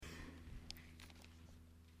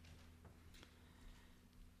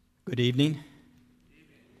Good evening.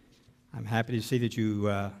 I'm happy to see that you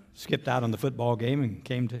skipped out on the football game and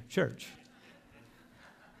came to church.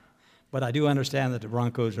 But I do understand that the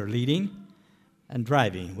Broncos are leading and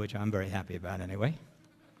driving, which I'm very happy about anyway.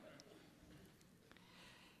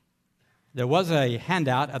 There was a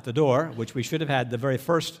handout at the door, which we should have had the very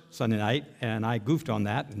first Sunday night, and I goofed on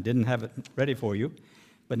that and didn't have it ready for you.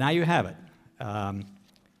 But now you have it.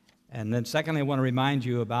 And then secondly, I want to remind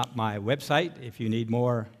you about my website. If you need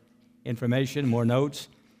more information, more notes,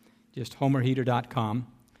 just homerheater.com,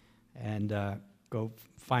 and go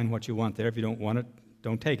find what you want there. If you don't want it,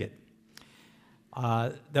 don't take it.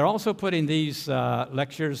 They're also putting these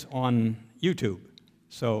lectures on YouTube.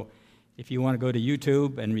 So if you want to go to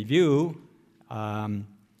YouTube and review,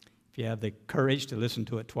 if you have the courage to listen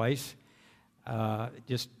to it twice,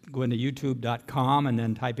 just go into youtube.com and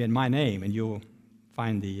then type in my name, and you'll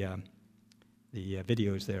find the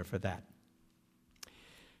videos there for that.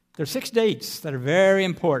 There are 6 dates that are very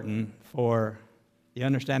important for the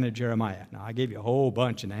understanding of Jeremiah. Now, I gave you a whole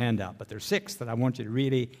bunch in the handout, but there are 6 that I want you to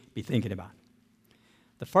really be thinking about.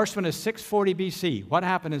 The first one is 640 BC. What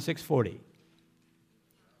happened in 640?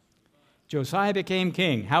 Josiah became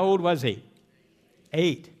king. How old was he?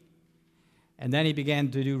 8. And then he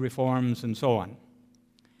began to do reforms and so on.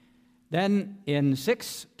 Then in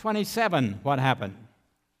 627, what happened?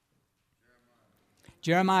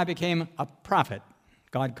 Jeremiah became a prophet.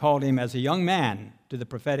 God called him as a young man to the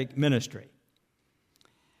prophetic ministry.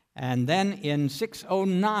 And then in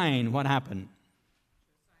 609, what happened?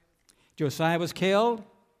 Josiah was killed.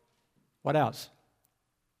 What else?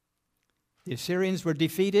 The Assyrians were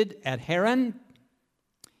defeated at Haran,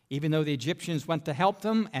 even though the Egyptians went to help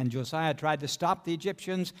them, and Josiah tried to stop the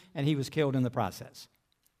Egyptians, and he was killed in the process.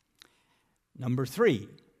 Number 3,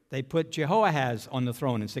 they put Jehoahaz on the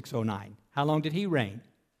throne in 609. How long did he reign?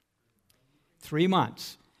 3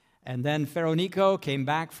 months. And then Pharaoh Necho came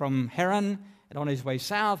back from Haran, and on his way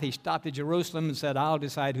south, he stopped at Jerusalem and said, I'll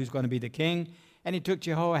decide who's going to be the king. And he took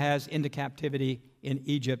Jehoahaz into captivity in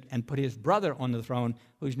Egypt and put his brother on the throne,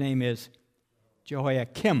 whose name is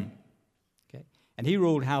Jehoiakim. Okay? And he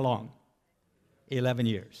ruled how long? 11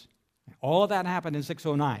 years. All of that happened in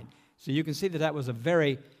 609. So you can see that that was a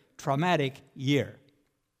very traumatic year.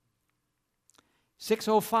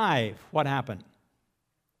 605, what happened?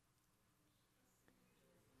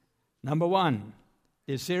 Number 1,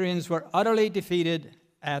 the Assyrians were utterly defeated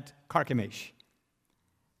at Carchemish.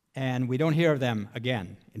 And we don't hear of them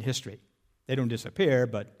again in history. They don't disappear,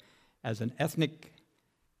 but as an ethnic,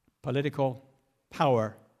 political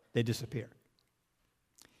power, they disappear.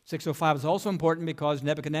 605 is also important because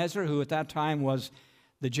Nebuchadnezzar, who at that time was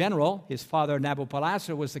the general, his father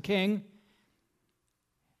Nabopolassar was the king,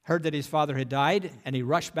 heard that his father had died, and he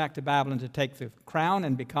rushed back to Babylon to take the crown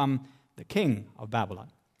and become the king of Babylon.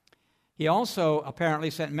 He also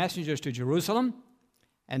apparently sent messengers to Jerusalem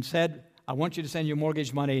and said, I want you to send your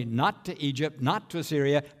mortgage money not to Egypt, not to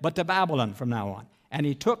Assyria, but to Babylon from now on. And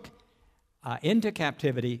he took into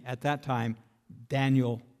captivity at that time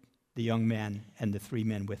Daniel, the young man, and the 3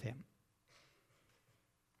 men with him.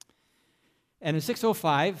 And in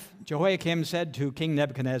 605, Jehoiakim said to King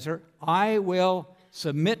Nebuchadnezzar, I will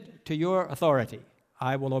submit to your authority.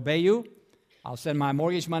 I will obey you. I'll send my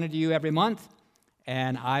mortgage money to you every month,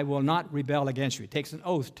 and I will not rebel against you. It takes an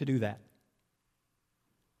oath to do that.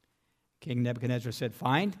 King Nebuchadnezzar said,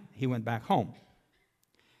 fine. He went back home.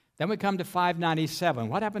 Then we come to 597.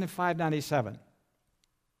 What happened in 597?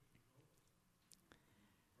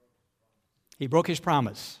 He broke his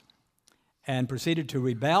promise and proceeded to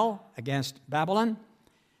rebel against Babylon.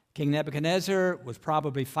 King Nebuchadnezzar was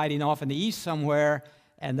probably fighting off in the east somewhere,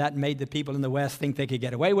 and that made the people in the west think they could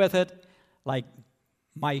get away with it, like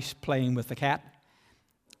mice playing with the cat.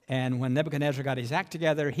 And when Nebuchadnezzar got his act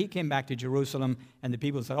together, he came back to Jerusalem, and the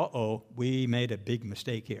people said, uh-oh, we made a big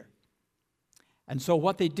mistake here. And so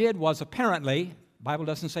what they did was apparently, the Bible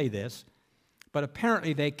doesn't say this, but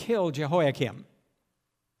apparently they killed Jehoiakim.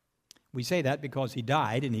 We say that because he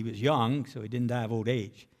died, and he was young, so he didn't die of old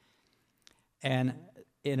age. And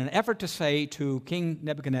in an effort to say to King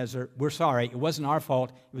Nebuchadnezzar, we're sorry, it wasn't our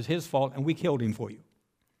fault, it was his fault, and we killed him for you.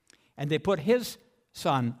 And they put his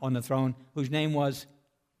son on the throne, whose name was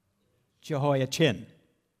Jehoiachin.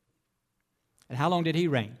 And how long did he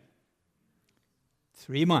reign?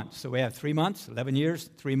 3 months. So we have 3 months, 11 years,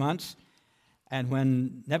 3 months. And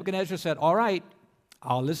when Nebuchadnezzar said, all right,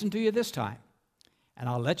 I'll listen to you this time, and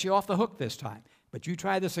I'll let you off the hook this time, but you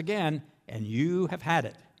try this again, and you have had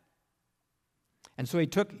it. And so he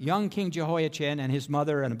took young King Jehoiachin and his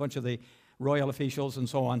mother and a bunch of the royal officials and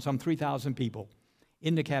so on, some 3,000 people,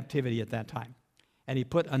 into captivity at that time. And he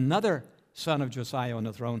put another son of Josiah on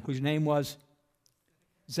the throne, whose name was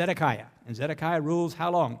Zedekiah. And Zedekiah rules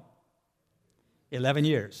how long? 11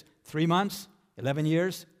 years. 3 months, 11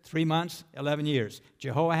 years, 3 months, 11 years.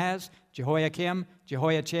 Jehoahaz, Jehoiakim,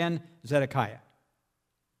 Jehoiachin, Zedekiah.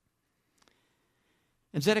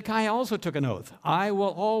 And Zedekiah also took an oath, I will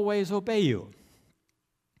always obey you.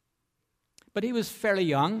 But he was fairly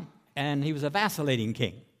young, and he was a vacillating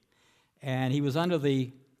king. And he was under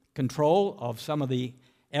the control of some of the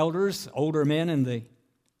elders, older men in the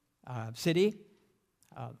city,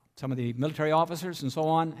 some of the military officers and so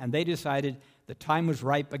on, and they decided the time was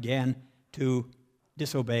ripe again to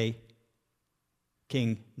disobey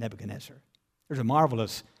King Nebuchadnezzar. There's a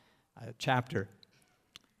marvelous chapter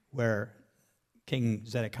where King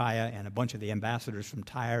Zedekiah and a bunch of the ambassadors from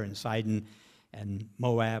Tyre and Sidon and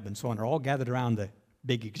Moab and so on are all gathered around the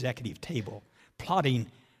big executive table, plotting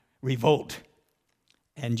revolt.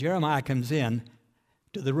 And Jeremiah comes in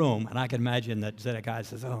to the room, and I can imagine that Zedekiah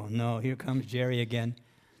says, oh no, here comes Jerry again.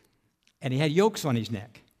 And he had yokes on his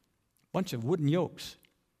neck, a bunch of wooden yokes.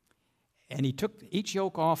 And he took each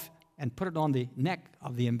yoke off and put it on the neck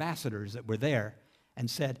of the ambassadors that were there and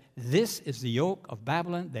said, this is the yoke of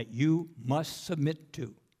Babylon that you must submit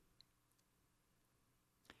to.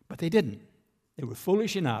 But they didn't. They were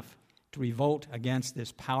foolish enough to revolt against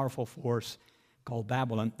this powerful force called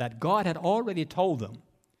Babylon that God had already told them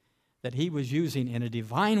that he was using in a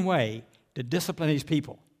divine way to discipline his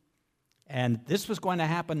people. And this was going to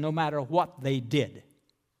happen no matter what they did.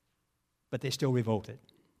 But they still revolted.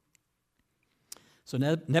 So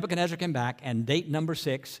Nebuchadnezzar came back, and date number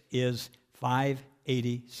 6 is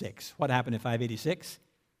 586. What happened in 586?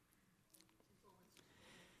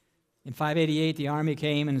 In 588, the army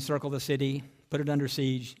came and encircled the city, put it under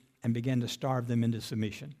siege, and began to starve them into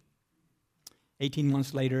submission. 18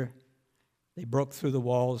 months later, they broke through the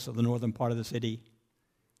walls of the northern part of the city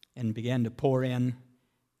and began to pour in.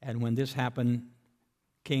 And when this happened,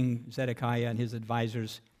 King Zedekiah and his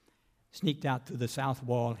advisors sneaked out through the south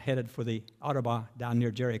wall, headed for the Arabah down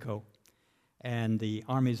near Jericho. And the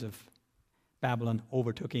armies of Babylon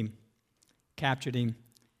overtook him, captured him,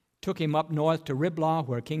 took him up north to Riblah,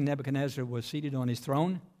 where King Nebuchadnezzar was seated on his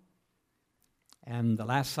throne. And the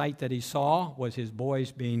last sight that he saw was his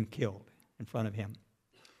boys being killed in front of him.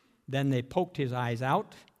 Then they poked his eyes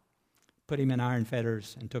out, put him in iron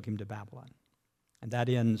fetters, and took him to Babylon. And that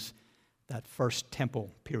ends that first temple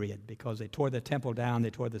period, because they tore the temple down, they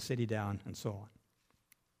tore the city down, and so on.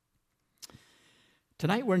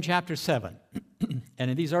 Tonight we're in chapter 7. And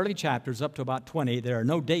in these early chapters, up to about 20, there are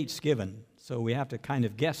no dates given, so we have to kind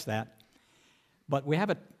of guess that. But we have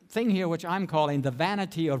a thing here which I'm calling the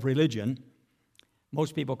vanity of religion.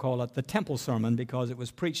 Most people call it the temple sermon because it was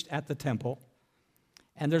preached at the temple.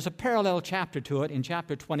 And there's a parallel chapter to it in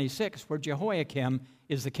chapter 26 where Jehoiakim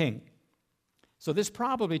is the king. So this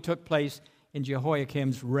probably took place in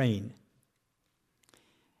Jehoiakim's reign.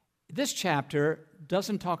 This chapter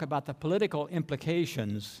doesn't talk about the political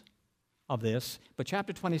implications of this, but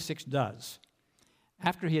chapter 26 does.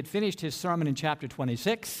 After he had finished his sermon in chapter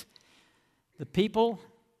 26, the people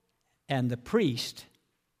and the priest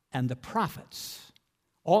and the prophets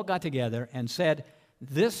all got together and said,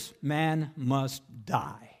 this man must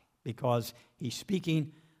die because he's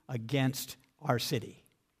speaking against our city.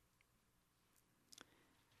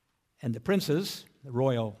 And the princes, the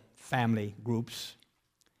royal family groups,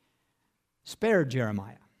 spared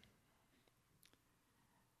Jeremiah.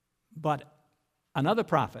 But another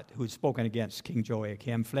prophet who had spoken against King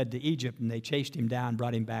Jehoiakim fled to Egypt, and they chased him down,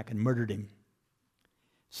 brought him back, and murdered him.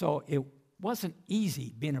 So it wasn't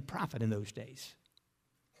easy being a prophet in those days.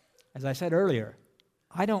 As I said earlier,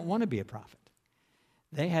 I don't want to be a prophet.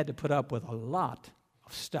 They had to put up with a lot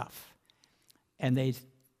of stuff. And they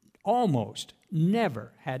almost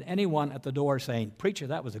never had anyone at the door saying, preacher,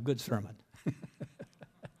 that was a good sermon.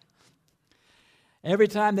 Every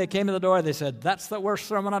time they came to the door, they said, that's the worst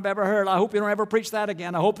sermon I've ever heard. I hope you don't ever preach that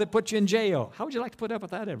again. I hope they put you in jail. How would you like to put up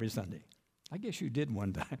with that every Sunday? I guess you did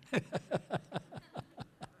one time.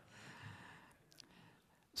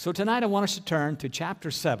 So tonight I want us to turn to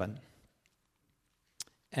chapter 7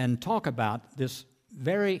 and talk about this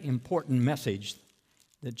very important message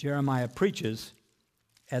that Jeremiah preaches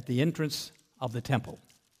at the entrance of the temple.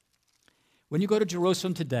 When you go to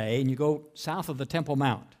Jerusalem today and you go south of the Temple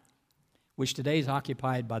Mount, which today is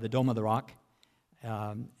occupied by the Dome of the Rock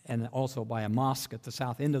and also by a mosque at the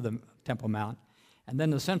south end of the Temple Mount, and then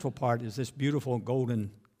the central part is this beautiful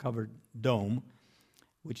golden-covered dome,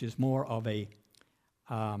 which is more of a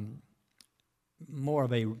more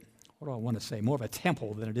of a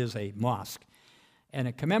temple than it is a mosque. And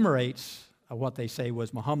it commemorates what they say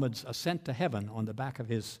was Muhammad's ascent to heaven on the back of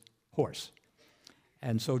his horse.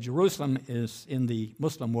 And so Jerusalem is, in the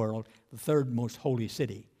Muslim world, the third most holy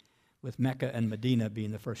city, with Mecca and Medina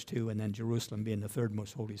being the first two, and then Jerusalem being the third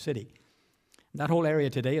most holy city. That whole area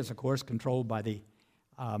today is, of course, controlled by the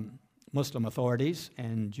Muslim authorities,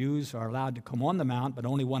 and Jews are allowed to come on the mount, but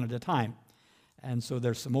only one at a time. And so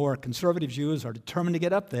there's some more conservative Jews who are determined to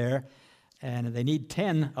get up there, and they need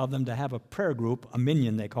 10 of them to have a prayer group, a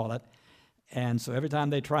minyan they call it. And so every time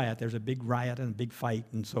they try it, there's a big riot and a big fight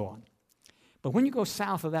and so on. But when you go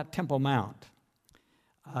south of that Temple Mount,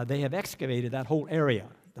 they have excavated that whole area.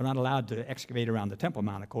 They're not allowed to excavate around the Temple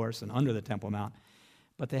Mount, of course, and under the Temple Mount.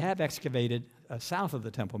 But they have excavated south of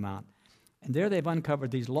the Temple Mount. And there they've uncovered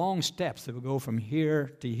these long steps that will go from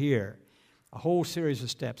here to here, a whole series of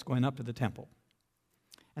steps going up to the temple.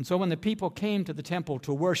 And so when the people came to the temple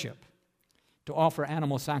to worship, to offer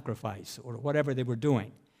animal sacrifice or whatever they were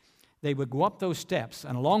doing, they would go up those steps,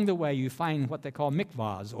 and along the way you find what they call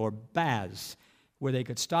mikvahs or baths, where they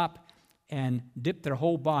could stop and dip their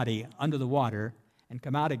whole body under the water and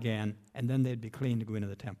come out again, and then they'd be clean to go into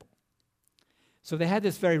the temple. So they had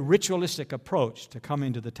this very ritualistic approach to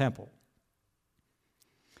coming to the temple.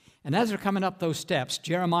 And as they're coming up those steps,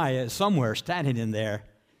 Jeremiah is somewhere standing in there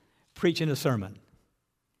preaching a sermon.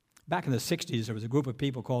 Back in the 60s, there was a group of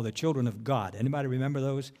people called the Children of God. Anybody remember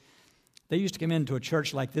those? They used to come into a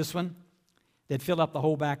church like this one. They'd fill up the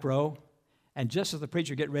whole back row, and just as the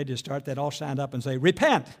preacher get ready to start, they'd all stand up and say,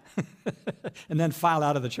 "Repent!" and then file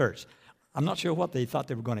out of the church. I'm not sure what they thought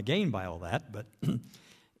they were going to gain by all that, but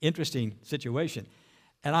interesting situation.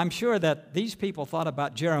 And I'm sure that these people thought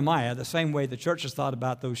about Jeremiah the same way the churches thought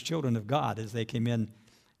about those children of God as they came in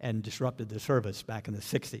and disrupted the service back in the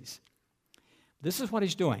 60s. This is what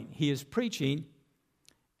he's doing. He is preaching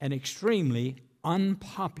an extremely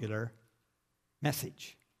unpopular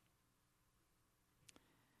message.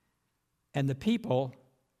 And the people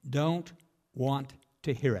don't want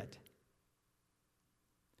to hear it.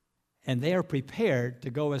 And they are prepared to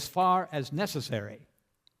go as far as necessary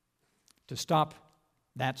to stop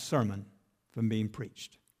that sermon from being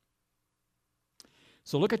preached.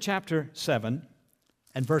 So look at chapter 7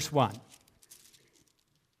 and verse 1.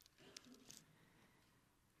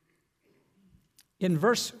 In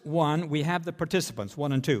verse 1, we have the participants,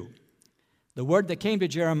 1 and 2. The word that came to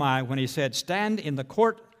Jeremiah when he said, "Stand in the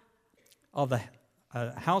court of the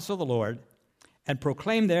house of the Lord, and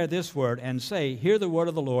proclaim there this word, and say, Hear the word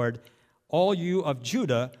of the Lord, all you of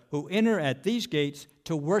Judah who enter at these gates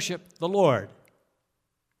to worship the Lord."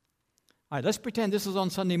 All right, let's pretend this is on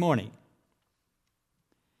Sunday morning.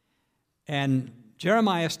 And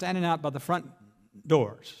Jeremiah is standing out by the front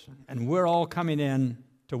doors, and we're all coming in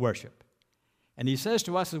to worship. And he says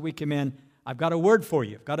to us as we come in, "I've got a word for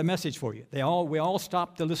you. I've got a message for you." We all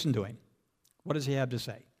stop to listen to him. What does he have to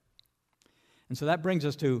say? And so that brings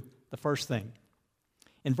us to the first thing.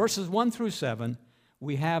 In verses 1 through 7,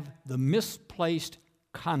 we have the misplaced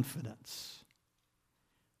confidence.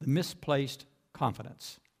 The misplaced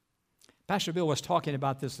confidence. Pastor Bill was talking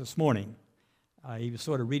about this morning. He was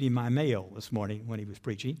sort of reading my mail this morning when he was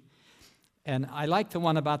preaching. And I like the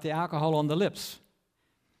one about the alcohol on the lips,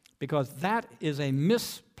 because that is a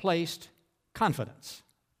misplaced confidence.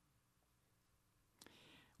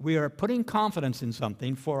 We are putting confidence in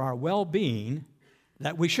something for our well-being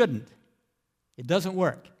that we shouldn't. It doesn't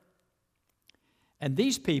work. And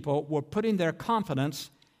these people were putting their confidence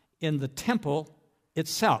in the temple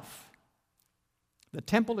itself. The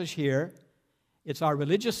temple is here. It's our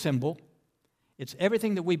religious symbol. It's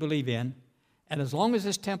everything that we believe in. And as long as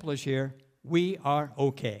this temple is here, we are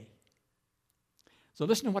okay. So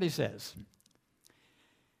listen to what he says.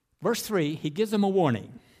 Verse 3, he gives them a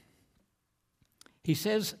warning. He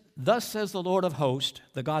says, "Thus says the Lord of hosts,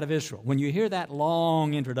 the God of Israel." When you hear that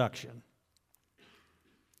long introduction,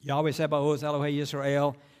 Yahweh Sabaoth, Elohei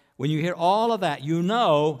Yisrael, when you hear all of that, you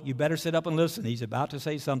know you better sit up and listen. He's about to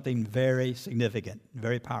say something very significant,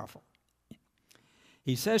 very powerful.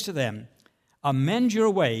 He says to them, "Amend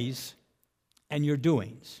your ways and your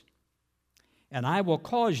doings, and I will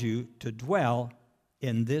cause you to dwell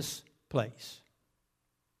in this place."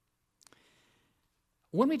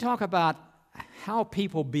 When we talk about how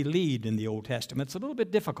people believed in the Old Testament, it's a little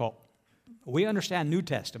bit difficult. We understand New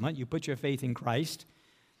Testament. You put your faith in Christ,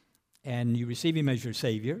 and you receive him as your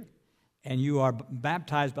Savior, and you are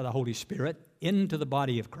baptized by the Holy Spirit into the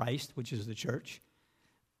body of Christ, which is the church.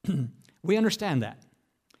 We understand that.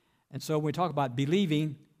 And so when we talk about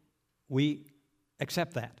believing, we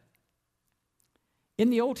accept that. In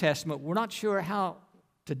the Old Testament, we're not sure how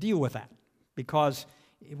to deal with that, because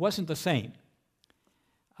it wasn't the same.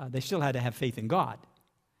 They still had to have faith in God.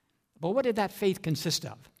 But what did that faith consist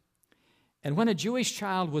of? And when a Jewish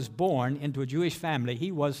child was born into a Jewish family,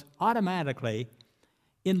 he was automatically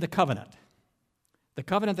in the covenant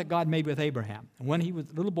that God made with Abraham. And when the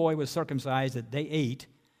little boy was circumcised at day 8,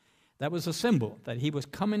 that was a symbol that he was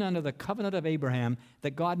coming under the covenant of Abraham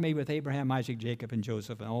that God made with Abraham, Isaac, Jacob, and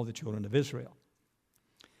Joseph, and all the children of Israel.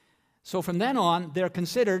 So from then on, they're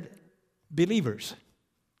considered believers.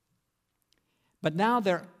 But now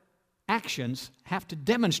their actions have to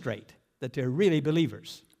demonstrate that they're really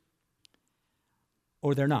believers,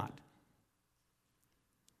 or they're not.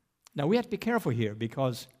 Now, we have to be careful here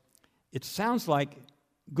because it sounds like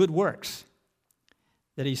good works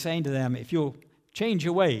that he's saying to them, if you'll change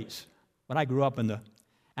your ways. When I grew up in the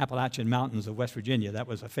Appalachian Mountains of West Virginia, that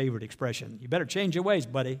was a favorite expression. You better change your ways,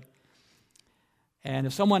 buddy. And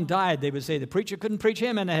if someone died, they would say the preacher couldn't preach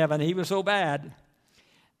him into heaven. He was so bad.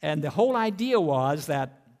 And the whole idea was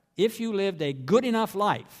that if you lived a good enough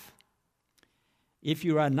life, if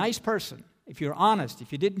you're a nice person, if you're honest,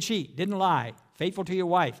 if you didn't cheat, didn't lie, faithful to your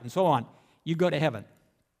wife, and so on, you go to heaven.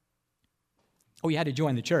 Oh, you had to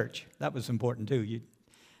join the church. That was important too.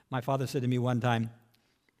 My father said to me one time,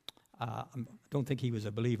 I don't think he was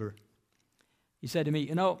a believer. He said to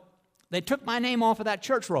me, they took my name off of that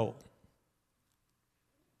church roll.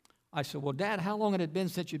 I said, well, Dad, how long had it been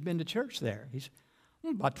since you'd been to church there? He said,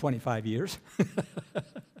 about 25 years.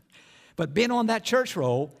 But being on that church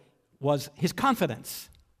roll was his confidence.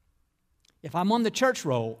 If I'm on the church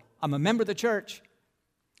roll, I'm a member of the church,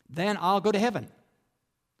 then I'll go to heaven.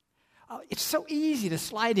 It's so easy to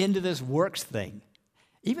slide into this works thing,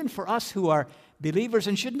 even for us who are believers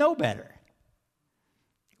and should know better.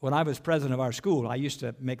 When I was president of our school, I used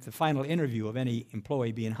to make the final interview of any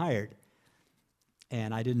employee being hired.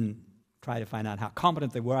 And I didn't try to find out how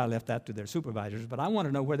competent they were. I left that to their supervisors. But I wanted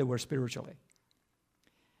to know where they were spiritually.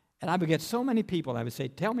 And I would get so many people, I would say,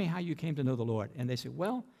 tell me how you came to know the Lord. And they said,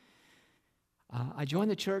 well, I joined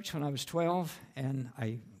the church when I was 12, and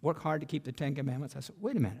I work hard to keep the Ten Commandments. I said,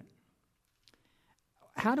 wait a minute.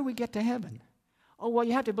 How do we get to heaven? Oh, well,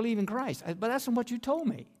 you have to believe in Christ. But that's not what you told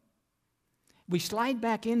me. We slide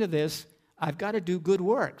back into this, I've got to do good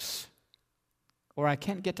works, or I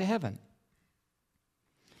can't get to heaven.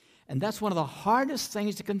 And that's one of the hardest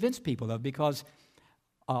things to convince people of, because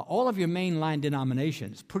all of your mainline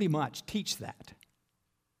denominations pretty much teach that.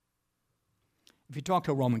 If you talk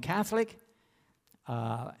to a Roman Catholic,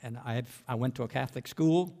 and I went to a Catholic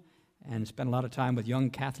school and spent a lot of time with young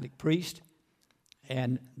Catholic priests,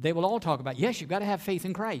 and they will all talk about, yes, you've got to have faith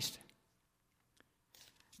in Christ.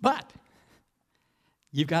 But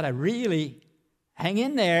you've got to really hang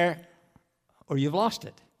in there or you've lost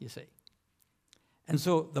it, you see. And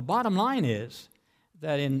so the bottom line is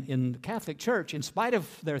that in the Catholic Church, in spite of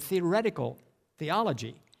their theoretical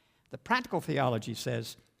theology, the practical theology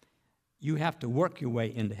says you have to work your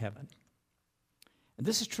way into heaven. And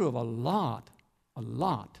this is true of a lot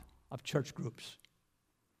of church groups.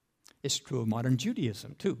 It's true of modern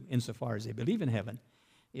Judaism, too, insofar as they believe in heaven.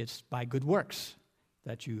 It's by good works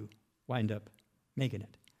that you wind up making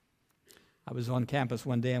it. I was on campus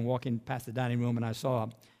one day and walking past the dining room, and I saw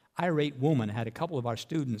an irate woman had a couple of our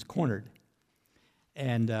students cornered.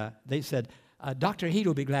 And they said, Dr. Heed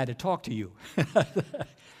will be glad to talk to you.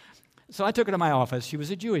 So I took her to my office. She was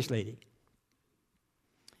a Jewish lady.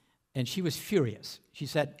 And she was furious. She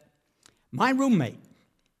said, my roommate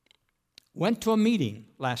went to a meeting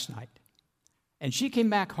last night, and she came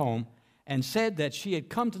back home and said that she had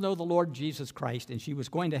come to know the Lord Jesus Christ and she was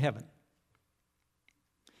going to heaven.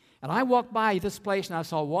 And I walked by this place and I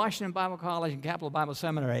saw Washington Bible College and Capital Bible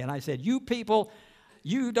Seminary, and I said, you people,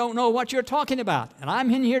 you don't know what you're talking about, and I'm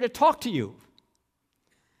in here to talk to you.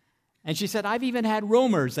 And she said, I've even had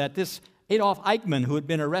rumors that this Adolf Eichmann, who had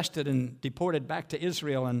been arrested and deported back to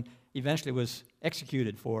Israel and eventually was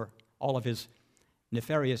executed for all of his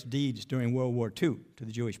nefarious deeds during World War II to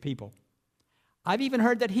the Jewish people. I've even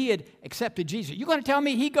heard that he had accepted Jesus. You going to tell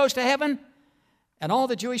me he goes to heaven and all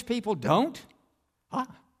the Jewish people don't? Huh?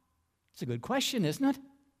 It's a good question, isn't it?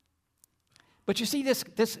 But you see,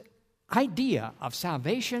 this idea of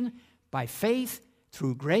salvation by faith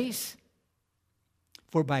through grace,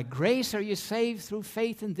 for by grace are you saved through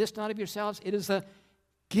faith, and this not of yourselves. It is a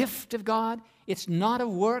gift of God. It's not of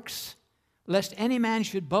works, lest any man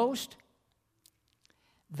should boast.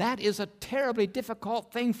 That is a terribly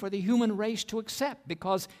difficult thing for the human race to accept,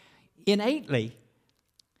 because innately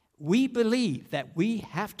we believe that we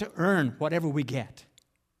have to earn whatever we get.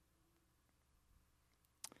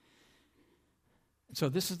 So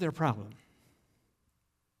this is their problem.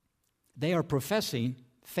 They are professing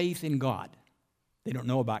faith in God. They don't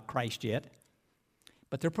know about Christ yet,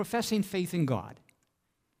 but they're professing faith in God.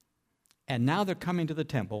 And now they're coming to the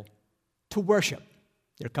temple to worship.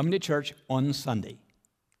 They're coming to church on Sunday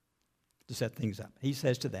to set things up. He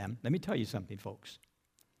says to them, let me tell you something, folks.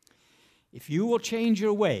 If you will change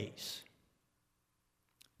your ways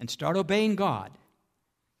and start obeying God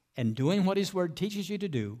and doing what His Word teaches you to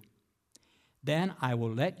do, then I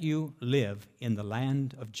will let you live in the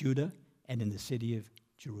land of Judah and in the city of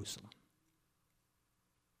Jerusalem.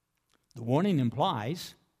 The warning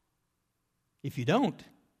implies, if you don't,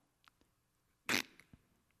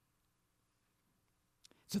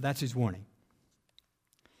 so that's his warning.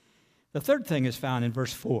 The third thing is found in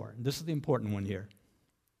verse 4. This is the important one here.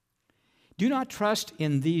 Do not trust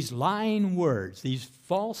in these lying words, these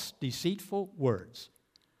false, deceitful words,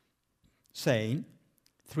 saying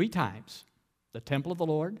 3 times, the temple of the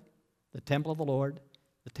Lord, the temple of the Lord,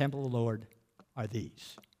 the temple of the Lord are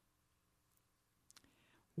these.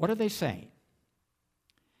 What are they saying?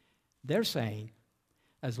 They're saying,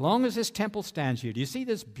 as long as this temple stands here, do you see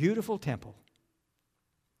this beautiful temple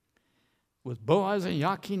with Boaz and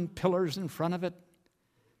Jachin pillars in front of it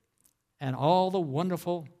and all the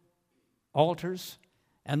wonderful altars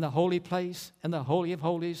and the holy place and the Holy of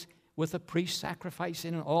Holies with the priest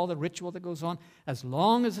sacrificing and all the ritual that goes on? As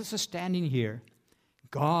long as this is standing here,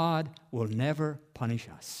 God will never punish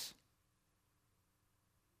us.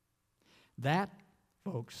 That,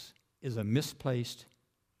 folks, is a misplaced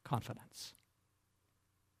confidence.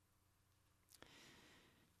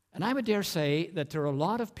 And I would dare say that there are a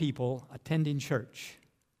lot of people attending church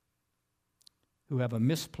who have a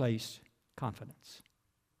misplaced confidence.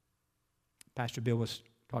 Pastor Bill was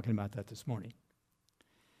talking about that this morning.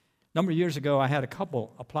 A number of years ago, I had a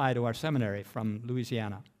couple apply to our seminary from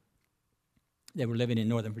Louisiana. They were living in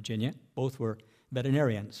Northern Virginia. Both were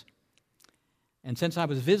veterinarians. And since I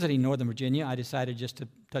was visiting Northern Virginia, I decided just to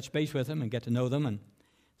touch base with them and get to know them. And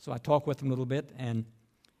so I talked with them a little bit, and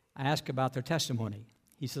I asked about their testimony.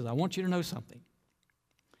 He says, I want you to know something.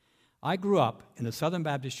 I grew up in a Southern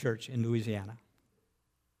Baptist church in Louisiana.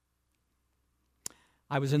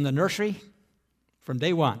 I was in the nursery from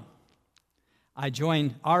day one. I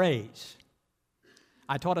joined RAs.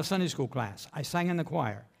 I taught a Sunday school class. I sang in the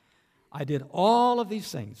choir. I did all of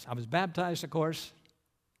these things. I was baptized, of course,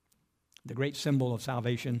 the great symbol of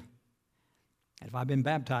salvation. And if I've been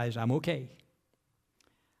baptized, I'm okay.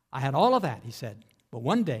 I had all of that, he said. But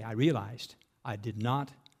one day I realized I did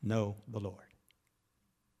not know the Lord.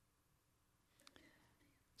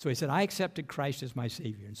 So he said, I accepted Christ as my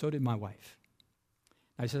Savior, and so did my wife.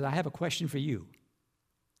 I said, I have a question for you.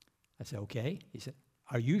 I said, okay. He said,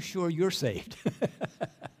 are you sure you're saved?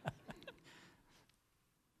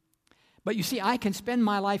 But you see, I can spend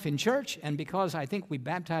my life in church, and because I think we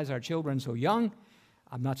baptize our children so young,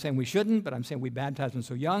 I'm not saying we shouldn't, but I'm saying we baptize them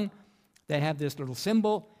so young, they have this little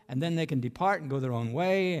symbol, and then they can depart and go their own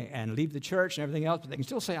way and leave the church and everything else, but they can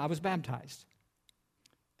still say, I was baptized.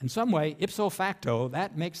 In some way, ipso facto,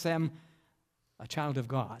 that makes them a child of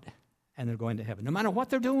God, and they're going to heaven. No matter what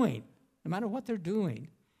they're doing, no matter what they're doing,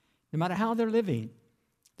 no matter how they're living,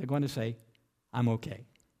 they're going to say, I'm okay.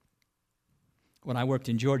 When I worked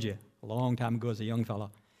in Georgia a long time ago as a young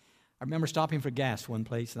fellow, I remember stopping for gas one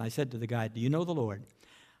place, and I said to the guy, do you know the Lord?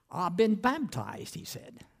 I've been baptized, he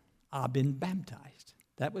said. I've been baptized.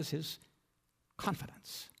 That was his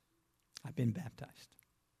confidence. I've been baptized.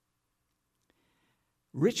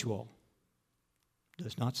 Ritual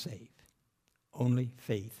does not save. Only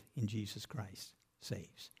faith in Jesus Christ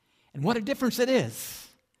saves. And what a difference it is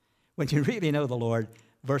when you really know the Lord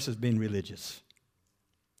versus being religious.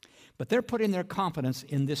 But they're putting their confidence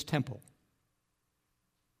in this temple.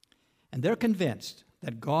 And they're convinced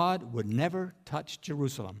that God would never touch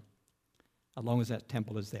Jerusalem as long as that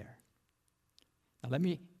temple is there. Now let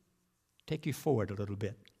me take you forward a little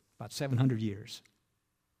bit, about 700 years.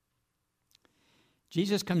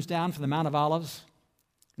 Jesus comes down from the Mount of Olives,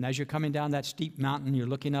 and as you're coming down that steep mountain, you're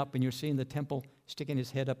looking up and you're seeing the temple sticking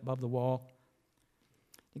his head up above the wall.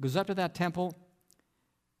 He goes up to that temple,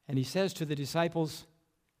 and he says to the disciples,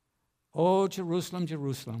 Oh, Jerusalem,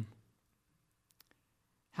 Jerusalem,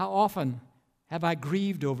 how often have I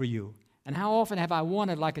grieved over you, and how often have I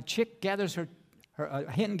wanted, like a chick gathers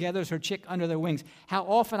a hen gathers her chick under their wings, how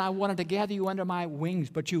often I wanted to gather you under my wings,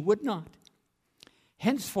 but you would not.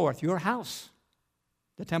 Henceforth, your house,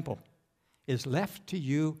 the temple, is left to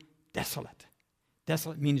you desolate.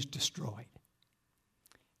 Desolate means destroyed.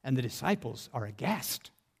 And the disciples are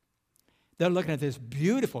aghast. They're looking at this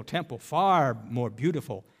beautiful temple, far more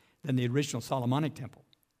beautiful than the original Solomonic temple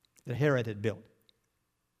that Herod had built.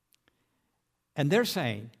 And they're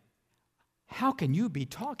saying, how can you be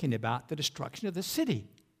talking about the destruction of the city,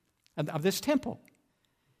 of this temple?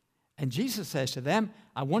 And Jesus says to them,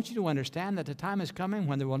 I want you to understand that the time is coming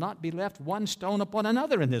when there will not be left one stone upon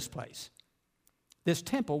another in this place. This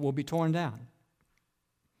temple will be torn down.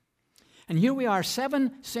 And here we are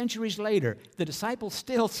 7 centuries later, the disciples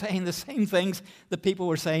still saying the same things the people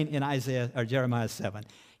were saying in Isaiah or Jeremiah 7.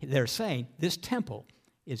 They're saying this temple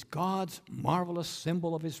is God's marvelous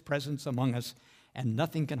symbol of his presence among us, and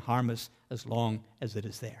nothing can harm us as long as it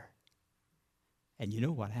is there. And you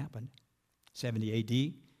know what happened? 70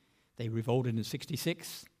 A.D., they revolted in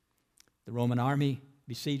 66. The Roman army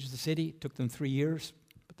besieged the city. It took them 3 years,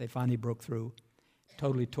 but they finally broke through,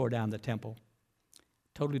 totally tore down the temple,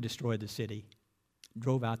 totally destroyed the city,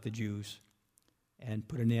 drove out the Jews, and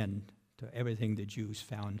put an end to everything the Jews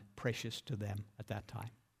found precious to them at that time.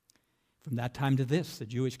 From that time to this, the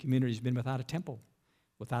Jewish community has been without a temple,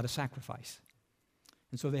 without a sacrifice.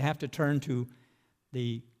 And so they have to turn to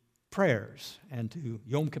the prayers and to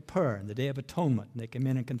Yom Kippur and the Day of Atonement, and they come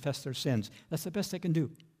in and confess their sins. That's the best they can do.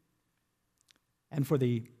 And for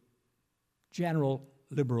the general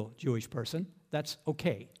liberal Jewish person, that's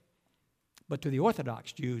okay. But to the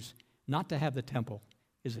Orthodox Jews, not to have the temple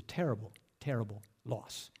is a terrible, terrible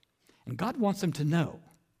loss. And God wants them to know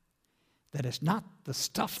that it's not the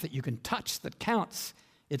stuff that you can touch that counts.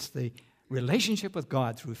 It's the relationship with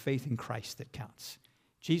God through faith in Christ that counts.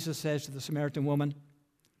 Jesus says to the Samaritan woman,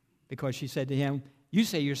 because she said to him, you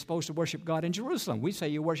say you're supposed to worship God in Jerusalem. We say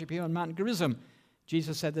you worship here on Mount Gerizim.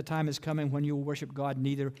 Jesus said the time is coming when you will worship God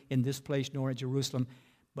neither in this place nor in Jerusalem,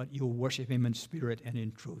 but you'll worship him in spirit and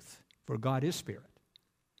in truth. For God is spirit.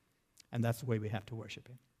 And that's the way we have to worship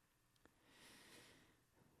him.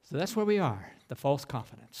 So that's where we are, the false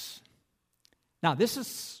confidence. Now, this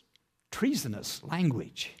is treasonous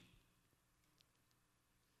language.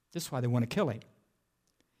 This is why they want to kill him.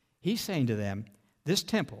 He's saying to them, this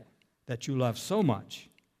temple that you love so much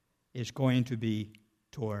is going to be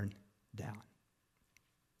torn down.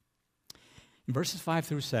 In verses 5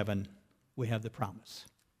 through 7, we have the promise.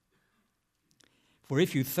 For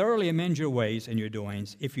if you thoroughly amend your ways and your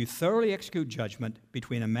doings, if you thoroughly execute judgment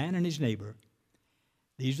between a man and his neighbor,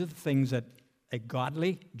 these are the things that a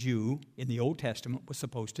godly Jew in the Old Testament was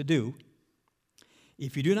supposed to do.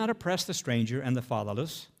 If you do not oppress the stranger and the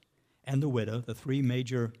fatherless and the widow, the 3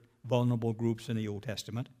 major vulnerable groups in the Old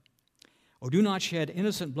Testament, or do not shed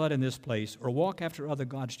innocent blood in this place, or walk after other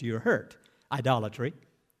gods to your hurt, idolatry,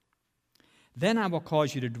 then I will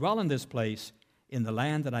cause you to dwell in this place in the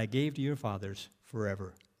land that I gave to your fathers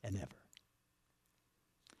forever and ever.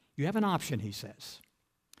 You have an option, he says.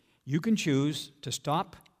 You can choose to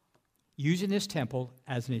stop using this temple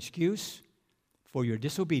as an excuse for your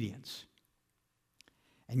disobedience.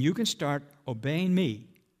 And you can start obeying me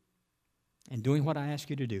and doing what I ask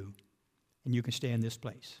you to do, and you can stay in this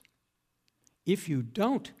place. If you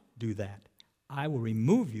don't do that, I will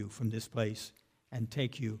remove you from this place and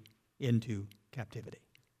take you into captivity.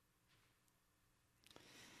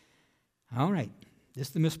 All right, this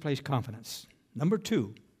is the misplaced confidence. Number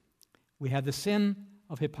 2, we have the sin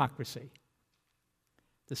of hypocrisy.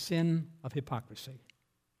 The sin of hypocrisy.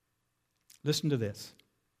 Listen to this.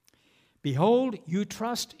 Behold, you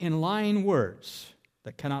trust in lying words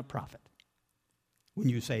that cannot profit. When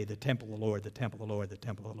you say, the temple of the Lord, the temple of the Lord, the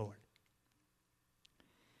temple of the Lord.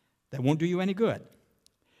 That won't do you any good.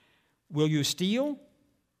 Will you steal,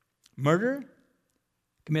 murder,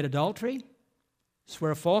 commit adultery,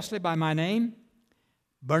 swear falsely by my name,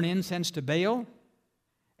 burn incense to Baal,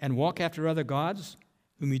 and walk after other gods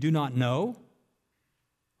whom you do not know?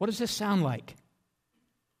 What does this sound like?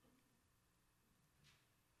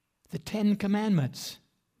 The 10 Commandments.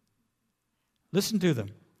 Listen to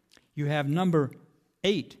them. You have number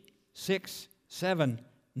 8, 6, 7,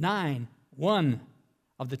 9, 1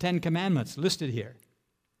 of the 10 Commandments listed here.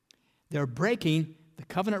 They're breaking the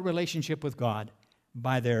covenant relationship with God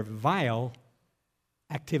by their vile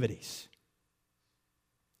activities.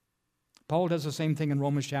 Paul does the same thing in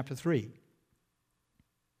Romans chapter 3.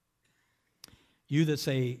 You that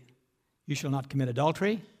say, you shall not commit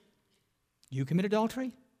adultery, you commit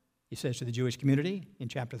adultery, he says to the Jewish community in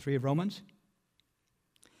chapter 3 of Romans.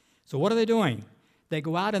 So what are they doing? They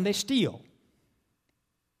go out and they steal.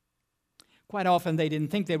 Quite often they didn't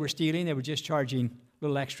think they were stealing, they were just charging a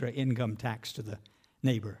little extra income tax to the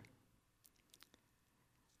neighbor.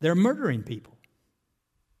 They're murdering people,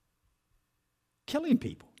 killing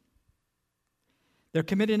people. They're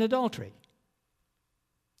committing adultery.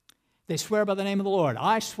 They swear by the name of the Lord.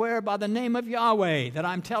 I swear by the name of Yahweh that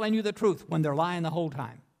I'm telling you the truth, when they're lying the whole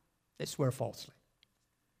time. They swear falsely.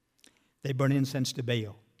 They burn incense to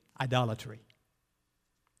Baal, idolatry.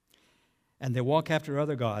 And they walk after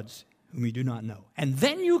other gods whom you do not know. And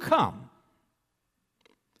then you come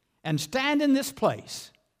and stand in this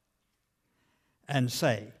place and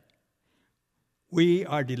say, we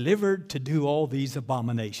are delivered to do all these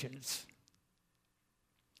abominations.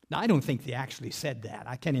 Now, I don't think they actually said that.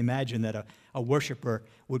 I can't imagine that a worshiper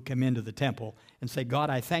would come into the temple and say, God,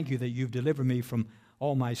 I thank you that you've delivered me from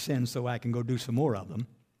all my sins so I can go do some more of them.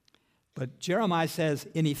 But Jeremiah says,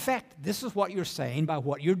 in effect, this is what you're saying by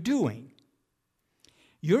what you're doing.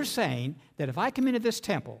 You're saying that if I come into this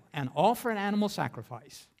temple and offer an animal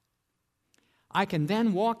sacrifice, I can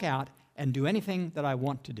then walk out and do anything that I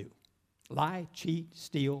want to do. Lie, cheat,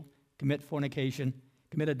 steal, commit fornication,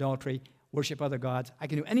 commit adultery, worship other gods. I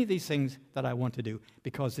can do any of these things that I want to do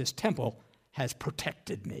because this temple has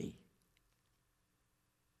protected me.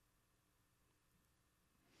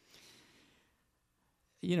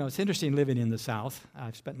 You know, it's interesting living in the South.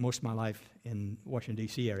 I've spent most of my life in Washington,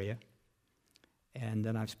 D.C. area. And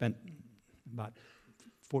then I've spent about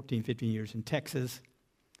 14, 15 years in Texas.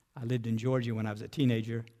 I lived in Georgia when I was a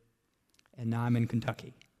teenager. And now I'm in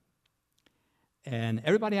Kentucky. And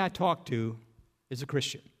everybody I talk to is a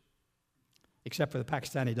Christian, except for the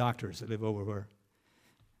Pakistani doctors that live over here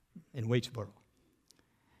in Waitsboro.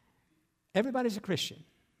 Everybody's a Christian.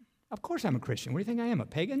 Of course I'm a Christian. What do you think I am, a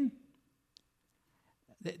pagan?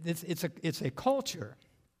 It's a culture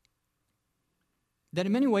that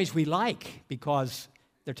in many ways we like because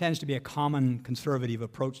there tends to be a common conservative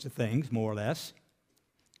approach to things, more or less.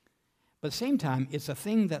 But at the same time, it's a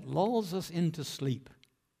thing that lulls us into sleep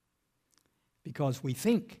because we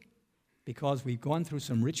think, because we've gone through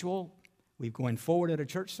some ritual, we've gone forward at a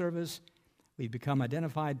church service, we've become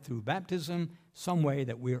identified through baptism, some way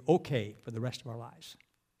that we're okay for the rest of our lives.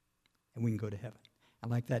 And we can go to heaven.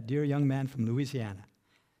 And like that dear young man from Louisiana,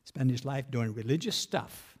 spend his life doing religious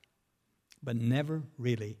stuff, but never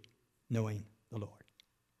really knowing the Lord.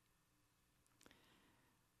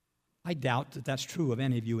 I doubt that that's true of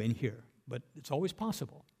any of you in here, but it's always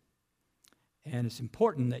possible. And it's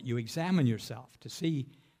important that you examine yourself to see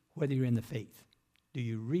whether you're in the faith. Do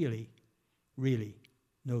you really, really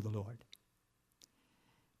know the Lord?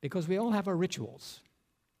 Because we all have our rituals.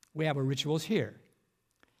 We have our rituals here.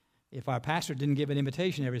 If our pastor didn't give an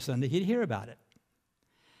invitation every Sunday, he'd hear about it.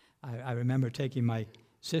 I remember taking my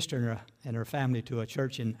sister and her family to a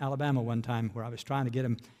church in Alabama one time where I was trying to get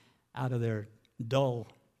them out of their dull,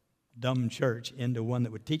 dumb church into one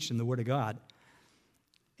that would teach them the Word of God.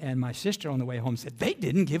 And my sister on the way home said, they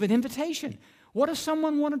didn't give an invitation. What if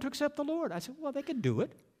someone wanted to accept the Lord? I said, well, they could do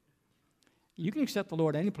it. You can accept the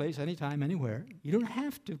Lord any place, anytime, anywhere. You don't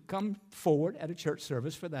have to come forward at a church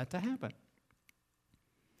service for that to happen.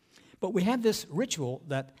 But we have this ritual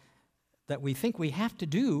that we think we have to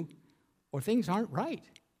do or things aren't right.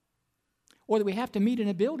 Or that we have to meet in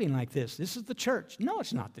a building like this. This is the church. No,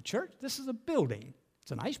 it's not the church. This is a building.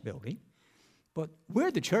 It's a nice building. But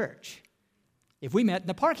we're the church. If we met in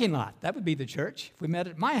the parking lot, that would be the church. If we met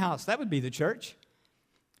at my house, that would be the church.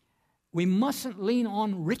 We mustn't lean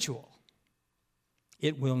on ritual.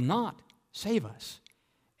 It will not save us.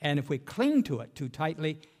 And if we cling to it too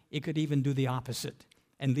tightly, it could even do the opposite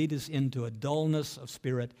and lead us into a dullness of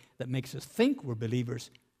spirit that makes us think we're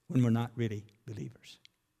believers when we're not really believers.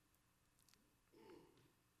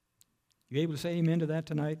 You able to say amen to that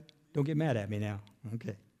tonight? Don't get mad at me now.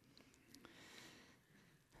 Okay.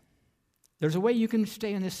 There's a way you can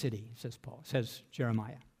stay in this city, says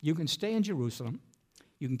Jeremiah. You can stay in Jerusalem.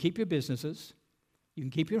 You can keep your businesses. You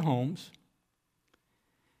can keep your homes.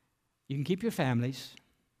 You can keep your families.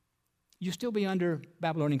 You'll still be under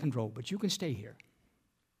Babylonian control, but you can stay here.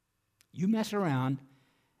 You mess around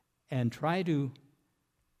and try to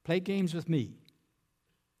play games with me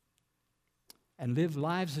and live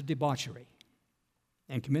lives of debauchery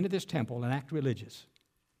and come into this temple and act religious.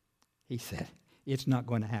 He said, it's not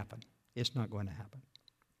going to happen. It's not going to happen.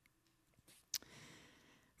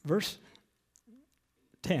 Verse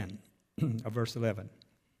 10 of verse 11.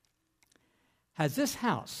 Has this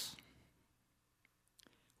house,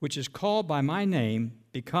 which is called by my name,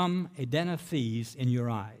 become a den of thieves in your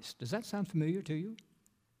eyes? Does that sound familiar to you?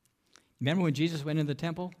 Remember when Jesus went into the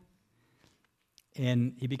temple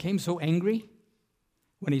and he became so angry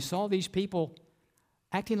when he saw these people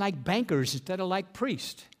acting like bankers instead of like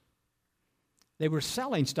priests? They were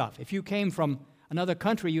selling stuff. If you came from another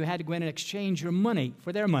country, you had to go in and exchange your money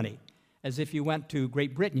for their money. As if you went to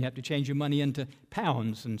Great Britain, you have to change your money into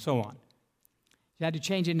pounds and so on. You had to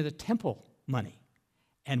change into the temple money.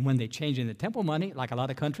 And when they changed into temple money, like a lot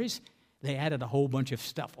of countries, they added a whole bunch of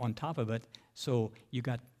stuff on top of it, so you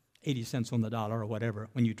got 80 cents on the dollar or whatever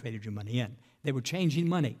when you traded your money in. They were changing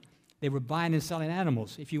money. They were buying and selling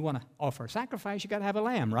animals. If you want to offer a sacrifice, you got to have a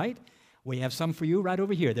lamb, right? We have some for you right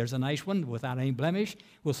over here. There's a nice one without any blemish.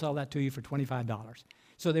 We'll sell that to you for $25.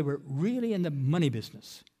 So they were really in the money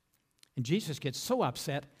business. And Jesus gets so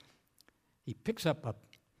upset, he picks up a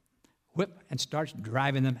whip and starts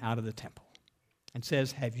driving them out of the temple and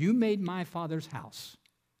says, have you made my Father's house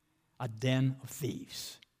a den of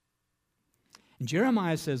thieves? And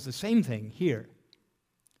Jeremiah says the same thing here,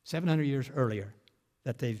 700 years earlier,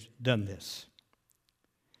 that they've done this.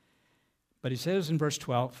 But he says in verse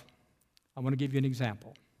 12, I want to give you an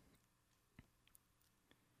example.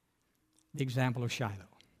 The example of Shiloh.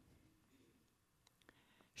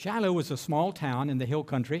 Shiloh was a small town in the hill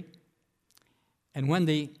country, and when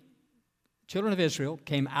the children of Israel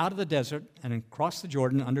came out of the desert and crossed the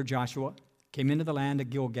Jordan under Joshua, came into the land of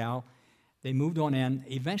Gilgal, they moved on in.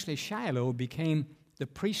 Eventually, Shiloh became the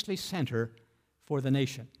priestly center for the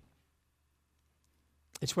nation.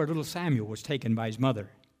 It's where little Samuel was taken by his mother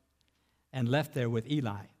and left there with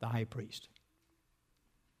Eli, the high priest.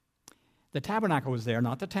 The tabernacle was there,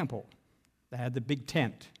 not the temple. They had the big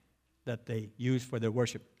tent that they used for their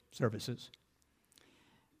worship services.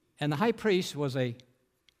 And the high priest was a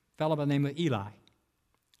fellow by the name of Eli.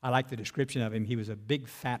 I like the description of him. He was a big,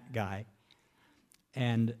 fat guy,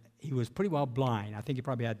 and he was pretty well blind. I think he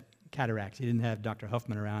probably had cataracts. He didn't have Dr.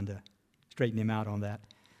 Huffman around to straighten him out on that.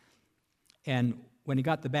 And when he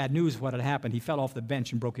got the bad news of what had happened, he fell off the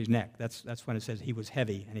bench and broke his neck. That's when it says he was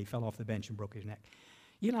heavy, and he fell off the bench and broke his neck.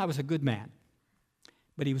 Eli was a good man,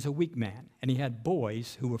 but he was a weak man, and he had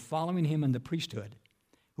boys who were following him in the priesthood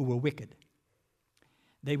who were wicked.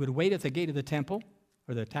 They would wait at the gate of the temple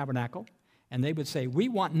or the tabernacle, and they would say, we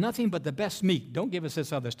want nothing but the best meat. Don't give us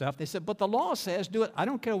this other stuff. They said, but the law says do it. I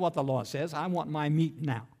don't care what the law says. I want my meat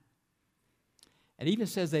now. It even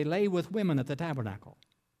says they lay with women at the tabernacle,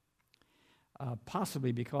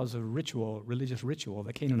 possibly because of religious ritual,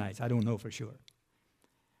 the Canaanites. I don't know for sure.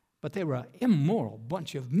 But they were an immoral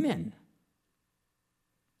bunch of men.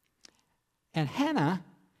 And Hannah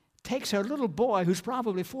takes her little boy, who's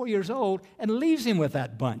probably 4 years old, and leaves him with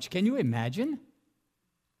that bunch. Can you imagine?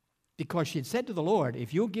 Because she had said to the Lord,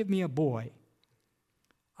 if you'll give me a boy,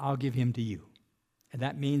 I'll give him to you. And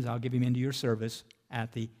that means I'll give him into your service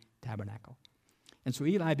at the tabernacle. And so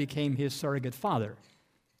Eli became his surrogate father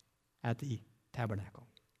at the tabernacle.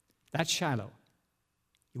 That's Shiloh.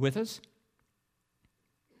 You with us?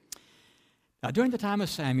 Now, during the time of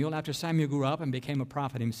Samuel, after Samuel grew up and became a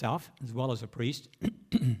prophet himself, as well as a priest,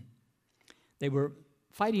 they were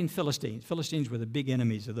fighting Philistines. Philistines were the big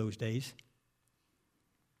enemies of those days.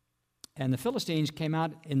 And the Philistines came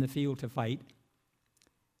out in the field to fight,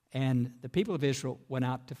 and the people of Israel went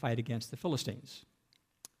out to fight against the Philistines.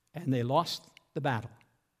 And they lost the battle.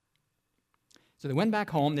 So they went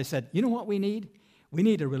back home. They said, you know what we need? We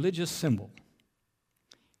need a religious symbol.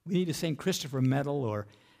 We need a St. Christopher medal or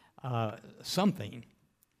something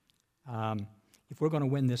if we're going to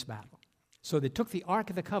win this battle. So they took the Ark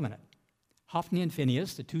of the Covenant. Hophni and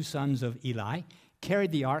Phinehas, the two sons of Eli,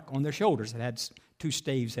 carried the ark on their shoulders. It had two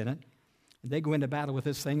staves in it. And they go into battle with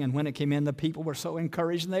this thing, and when it came in, the people were so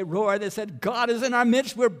encouraged, and they roared. They said, God is in our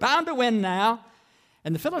midst. We're bound to win now.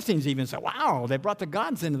 And the Philistines even said, wow, they brought the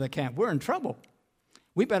gods into the camp. We're in trouble.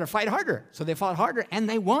 We better fight harder. So they fought harder, and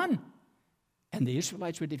they won. And the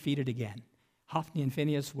Israelites were defeated again. Hophni and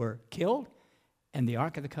Phinehas were killed, and the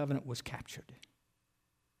Ark of the Covenant was captured.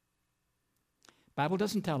 The Bible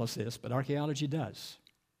doesn't tell us this, but archaeology does.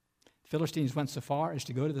 Philistines went so far as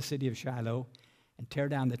to go to the city of Shiloh and tear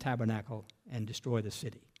down the tabernacle and destroy the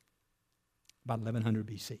city, about 1100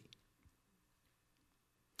 BC.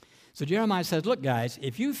 So Jeremiah says, look, guys,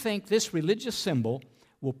 if you think this religious symbol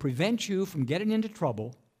will prevent you from getting into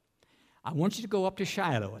trouble, I want you to go up to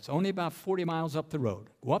Shiloh. It's only about 40 miles up the road.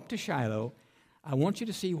 Go up to Shiloh. I want you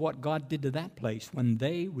to see what God did to that place when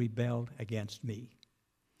they rebelled against me.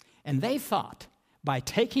 And they thought, by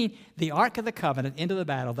taking the Ark of the Covenant into the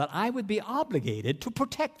battle, that I would be obligated to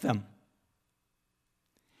protect them.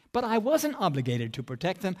 But I wasn't obligated to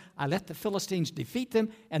protect them. I let the Philistines defeat them,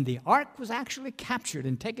 and the Ark was actually captured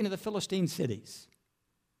and taken to the Philistine cities.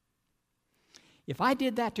 If I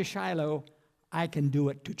did that to Shiloh, I can do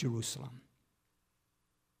it to Jerusalem.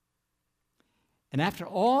 And after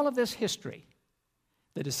all of this history,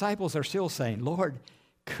 the disciples are still saying, Lord,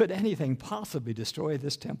 could anything possibly destroy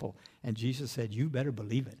this temple? And Jesus said, you better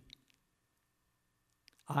believe it.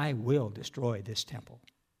 I will destroy this temple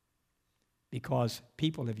because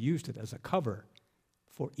people have used it as a cover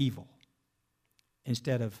for evil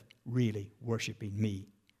instead of really worshiping me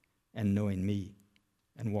and knowing me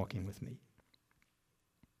and walking with me.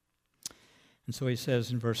 And so he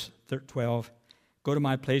says in verse 12, go to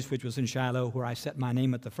my place which was in Shiloh, where I set my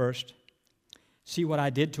name at the first. See what I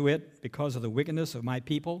did to it because of the wickedness of my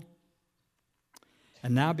people?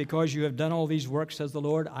 And now because you have done all these works, says the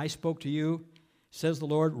Lord, I spoke to you, says the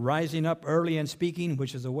Lord, rising up early and speaking,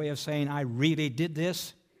 which is a way of saying I really did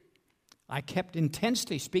this. I kept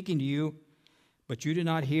intensely speaking to you, but you did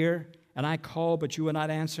not hear, and I called, but you would not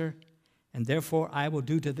answer. And therefore I will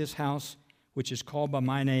do to this house, which is called by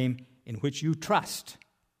my name, in which you trust,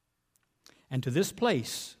 and to this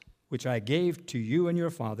place, which I gave to you and your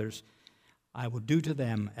fathers, I will do to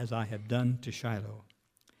them as I have done to Shiloh.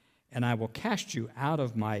 And I will cast you out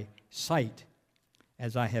of my sight,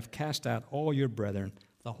 as I have cast out all your brethren,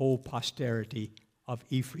 the whole posterity of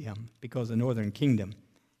Ephraim, because the northern kingdom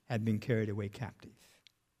had been carried away captive.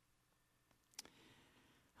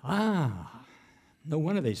 No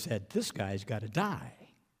wonder they said, this guy's got to die.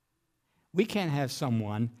 We can't have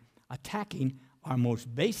someone attacking our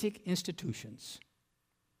most basic institutions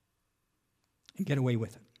and get away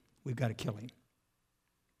with it. We've got to kill him.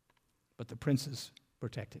 But the princes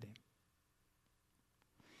protected him.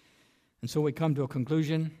 And so we come to a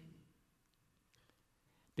conclusion,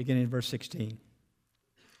 beginning in verse 16.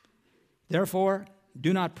 Therefore,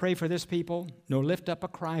 do not pray for this people, nor lift up a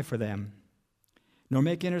cry for them, nor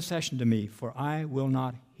make intercession to me, for I will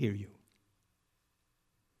not hear you.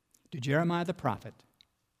 To Jeremiah the prophet,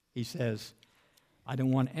 he says, I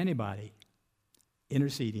don't want anybody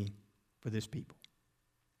interceding for this people.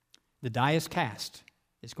 The die is cast.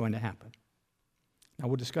 It's going to happen. Now,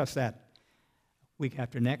 we'll discuss that week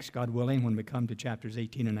after next, God willing, when we come to chapters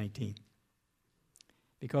 18 and 19.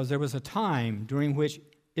 Because there was a time during which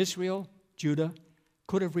Israel, Judah,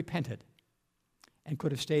 could have repented and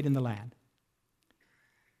could have stayed in the land.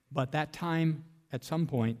 But that time, at some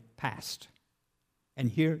point, passed. And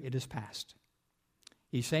here it is past.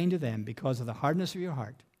 He's saying to them, because of the hardness of your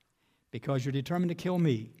heart, because you're determined to kill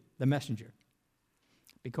me, the messenger,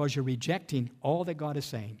 because you're rejecting all that God is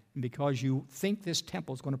saying, and because you think this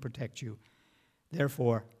temple is going to protect you,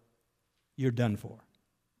 therefore, you're done for.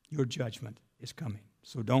 Your judgment is coming.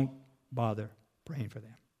 So don't bother praying for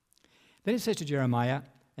them. Then it says to Jeremiah,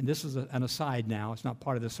 and this is an aside now, it's not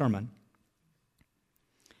part of the sermon,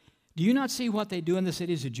 do you not see what they do in the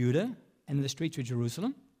cities of Judah and in the streets of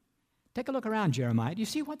Jerusalem? Take a look around, Jeremiah. Do you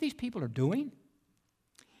see what these people are doing?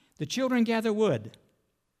 The children gather wood.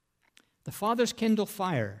 The fathers kindle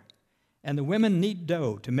fire, and the women knead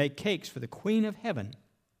dough to make cakes for the Queen of Heaven.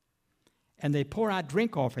 And they pour out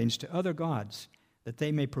drink offerings to other gods, that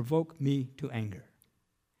they may provoke me to anger.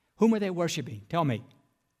 Whom are they worshiping? Tell me.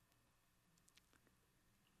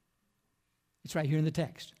 It's right here in the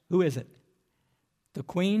text. Who is it? The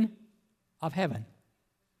Queen of Heaven.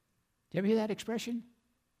 Do you ever hear that expression?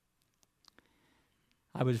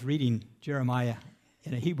 I was reading Jeremiah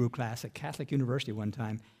in a Hebrew class at Catholic University one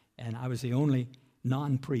time, and I was the only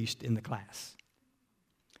non-priest in the class.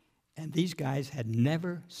 And these guys had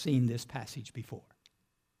never seen this passage before.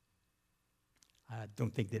 I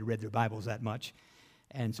don't think they'd read their Bibles that much.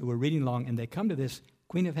 And so we're reading along, and they come to this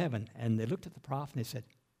Queen of Heaven, and they looked at the prof, and they said,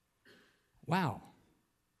 wow.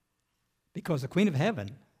 Because the Queen of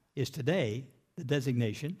Heaven is today the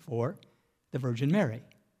designation for the Virgin Mary.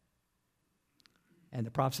 And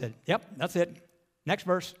the prof said, yep, that's it. Next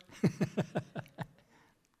verse.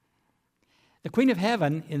 The Queen of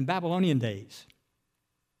Heaven in Babylonian days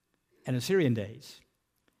and Assyrian days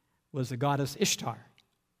was the goddess Ishtar.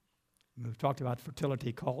 We've talked about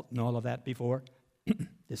fertility cult and all of that before.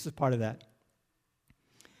 This is part of that.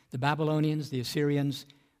 The Babylonians, the Assyrians,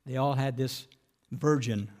 they all had this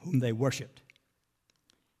virgin whom they worshipped.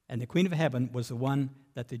 And the Queen of Heaven was the one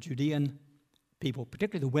that the Judean people,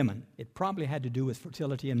 particularly the women, it probably had to do with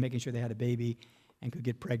fertility and making sure they had a baby and could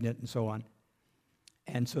get pregnant and so on.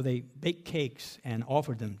 And so they baked cakes and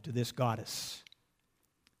offered them to this goddess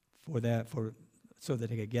so that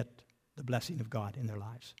they could get the blessing of God in their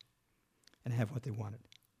lives and have what they wanted.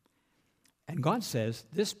 And God says,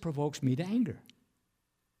 this provokes me to anger.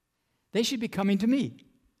 They should be coming to me.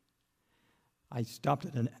 I stopped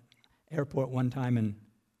at an airport one time in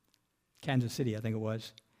Kansas City, I think it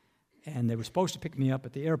was, and they were supposed to pick me up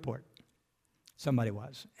at the airport. Somebody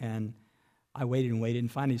was. And I waited and waited,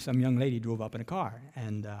 and finally some young lady drove up in a car,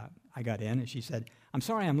 and I got in, and she said, I'm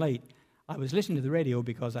sorry I'm late. I was listening to the radio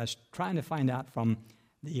because I was trying to find out from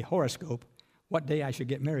the horoscope what day I should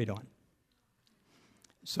get married on.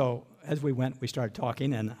 So as we went, we started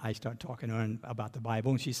talking, and I started talking to her about the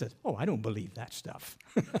Bible, and she says, oh, I don't believe that stuff.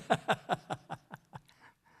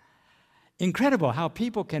 Incredible how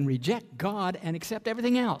people can reject God and accept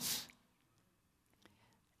everything else.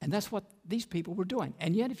 And that's what these people were doing.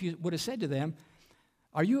 And yet, if you would have said to them,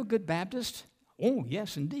 are you a good Baptist? Oh,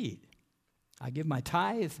 yes, indeed. I give my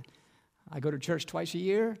tithe. I go to church twice a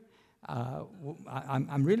year.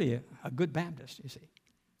 I'm really a good Baptist, you see.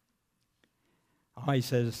 He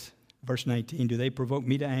says, verse 19, do they provoke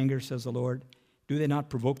me to anger, says the Lord? Do they not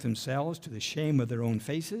provoke themselves to the shame of their own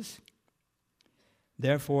faces?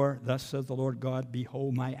 Therefore, thus says the Lord God,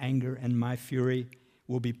 behold, my anger and my fury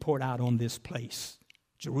will be poured out on this place,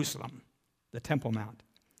 Jerusalem, the Temple Mount,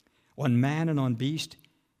 on man and on beast,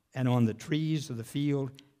 and on the trees of the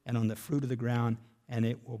field, and on the fruit of the ground, and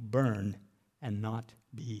it will burn and not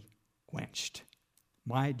be quenched.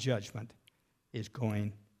 My judgment is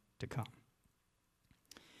going to come.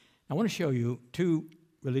 I want to show you two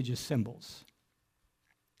religious symbols.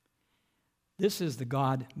 This is the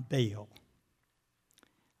god Baal.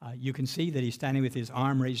 You can see that he's standing with his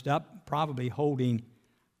arm raised up, probably holding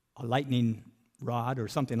a lightning rod or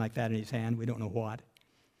something like that in his hand. We don't know what.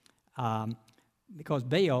 Because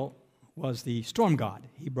Baal was the storm god.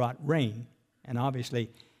 He brought rain. And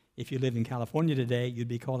obviously, if you live in California today, you'd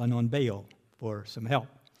be calling on Baal for some help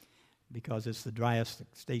because it's the driest the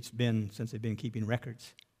state's been since they've been keeping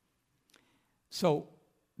records. So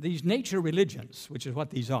these nature religions, which is what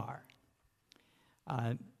these are,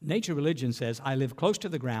 nature religion says, I live close to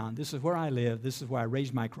the ground. This is where I live. This is where I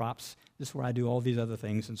raise my crops. This is where I do all these other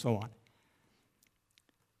things and so on.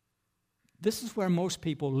 This is where most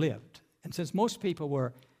people lived. And since most people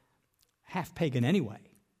were half pagan anyway,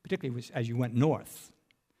 particularly as you went north,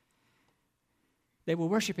 they were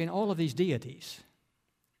worshiping all of these deities.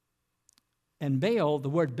 And Baal, the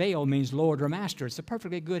word Baal means Lord or Master. It's a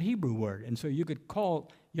perfectly good Hebrew word. And so you could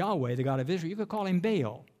call Yahweh, the God of Israel, you could call him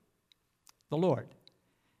Baal, the Lord.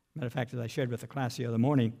 Matter of fact, as I shared with the class the other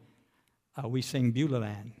morning, we sing Beulah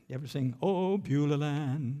Land. You ever sing, oh, Beulah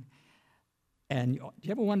Land? And do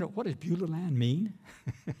you ever wonder, what does Beulah Land mean?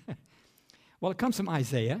 Well, it comes from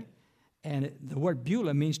Isaiah, and the word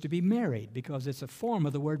Beulah means to be married because it's a form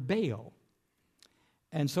of the word Baal.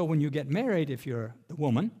 And so when you get married, if you're the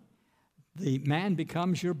woman, the man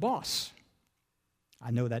becomes your boss.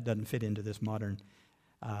 I know that doesn't fit into this modern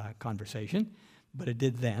conversation, but it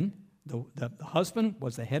did then. The husband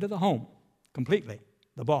was the head of the home, completely,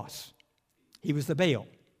 the boss. He was the Baal.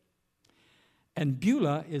 And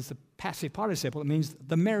Beulah is the passive participle. It means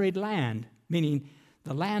the married land, meaning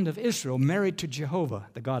the land of Israel married to Jehovah,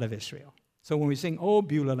 the God of Israel. So when we sing, oh,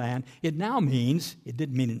 Beulah land, it now means, it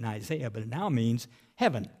didn't mean it in Isaiah, but it now means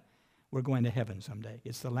heaven. We're going to heaven someday.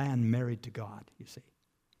 It's the land married to God, you see.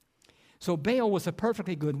 So Baal was a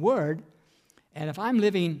perfectly good word, and if I'm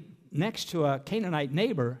living next to a Canaanite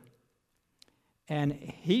neighbor, and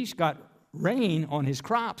he's got rain on his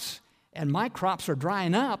crops, and my crops are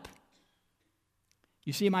drying up,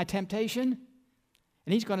 you see my temptation?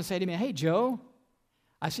 And he's going to say to me, hey, Joe,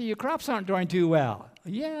 I see your crops aren't doing too well.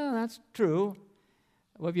 Yeah, that's true.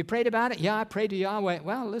 Well, have you prayed about it? Yeah, I prayed to Yahweh.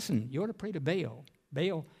 Well, listen, you ought to pray to Baal.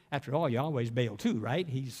 Baal, after all, Yahweh's Baal too, right?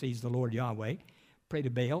 He's the Lord Yahweh. Pray to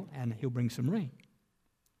Baal, and he'll bring some rain.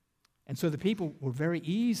 And so the people were very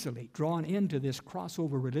easily drawn into this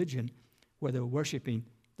crossover religion where they were worshiping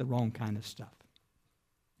the wrong kind of stuff.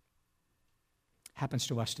 Happens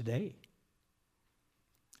to us today.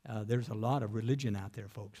 There's a lot of religion out there,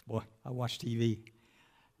 folks. Boy, I watch TV,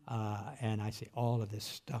 and I see all of this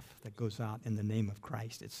stuff that goes out in the name of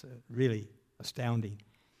Christ. It's really astounding.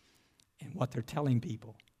 And what they're telling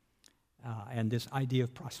people. And this idea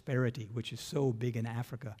of prosperity, which is so big in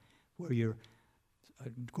Africa, where you're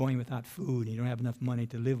going without food and you don't have enough money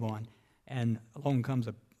to live on. And along comes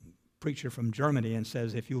a preacher from Germany and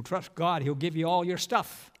says, if you'll trust God, he'll give you all your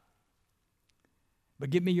stuff. But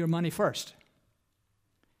give me your money first.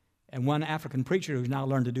 And one African preacher who's now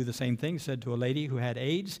learned to do the same thing said to a lady who had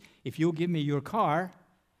AIDS, if you'll give me your car,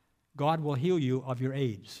 God will heal you of your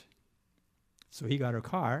AIDS. So he got her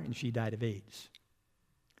car, and she died of AIDS.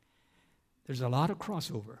 There's a lot of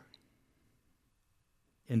crossover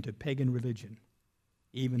into pagan religion,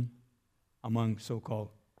 even among so-called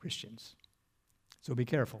Christians. So be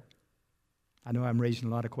careful. I know I'm raising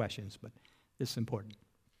a lot of questions, but this is important.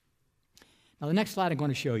 Now, the next slide I'm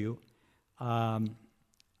going to show you,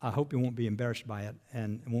 I hope you won't be embarrassed by it,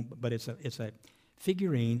 but it's a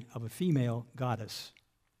figurine of a female goddess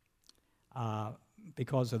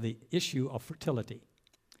because of the issue of fertility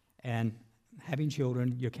and having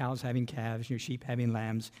children, your cows having calves, your sheep having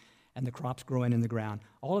lambs, and the crops growing in the ground.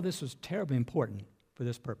 All of this was terribly important for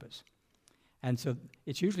this purpose. And so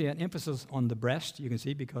it's usually an emphasis on the breast, you can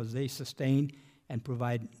see, because they sustain and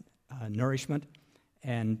provide nourishment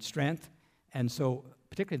and strength. And so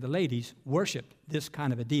particularly the ladies worshiped this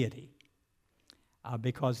kind of a deity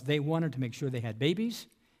because they wanted to make sure they had babies.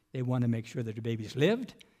 They wanted to make sure that the babies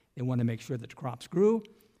lived. They wanted to make sure that the crops grew.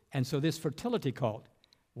 And so this fertility cult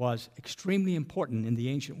was extremely important in the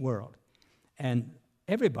ancient world. And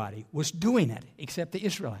everybody was doing it except the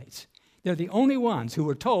Israelites. They're the only ones who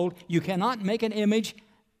were told, you cannot make an image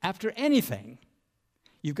after anything.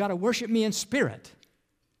 You've got to worship me in spirit.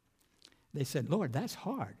 They said, Lord, that's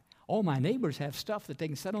hard. All my neighbors have stuff that they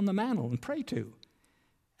can set on the mantle and pray to.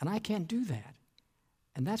 And I can't do that.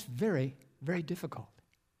 And that's very, very difficult.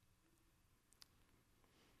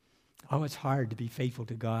 Oh, it's hard to be faithful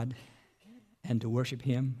to God and to worship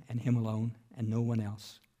Him and Him alone and no one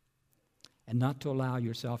else. And not to allow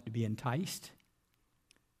yourself to be enticed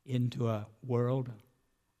into a world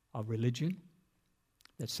of religion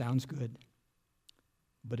that sounds good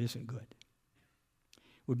but isn't good.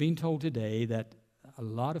 We're being told today that a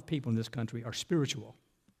lot of people in this country are spiritual.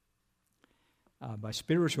 By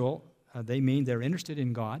spiritual, they mean they're interested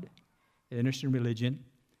in God, they're interested in religion,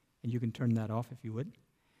 and you can turn that off if you would.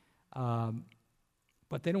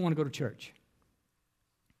 But they don't want to go to church.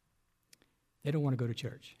 They don't want to go to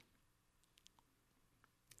church.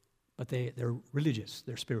 But they're religious,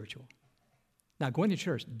 they're spiritual. Now, going to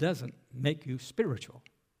church doesn't make you spiritual.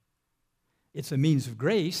 It's a means of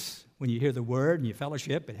grace. When you hear the word and you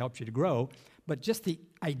fellowship, it helps you to grow. But just the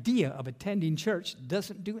idea of attending church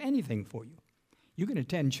doesn't do anything for you. You can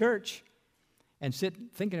attend church and sit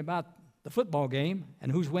thinking about the football game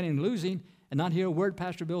and who's winning and losing and not hear a word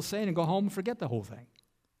Pastor Bill's saying and go home and forget the whole thing.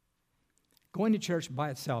 Going to church by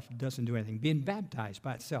itself doesn't do anything. Being baptized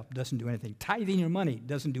by itself doesn't do anything. Tithing your money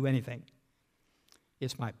doesn't do anything.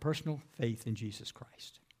 It's my personal faith in Jesus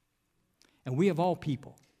Christ. And we of all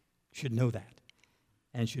people should know that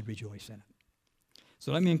and should rejoice in it.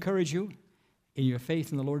 So let me encourage you in your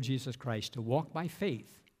faith in the Lord Jesus Christ to walk by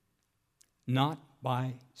faith, not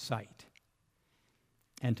by sight,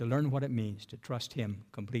 and to learn what it means to trust Him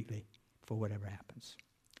completely for whatever happens.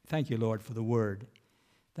 Thank you, Lord, for the word.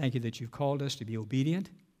 Thank you that you've called us to be obedient.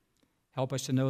 Help us to know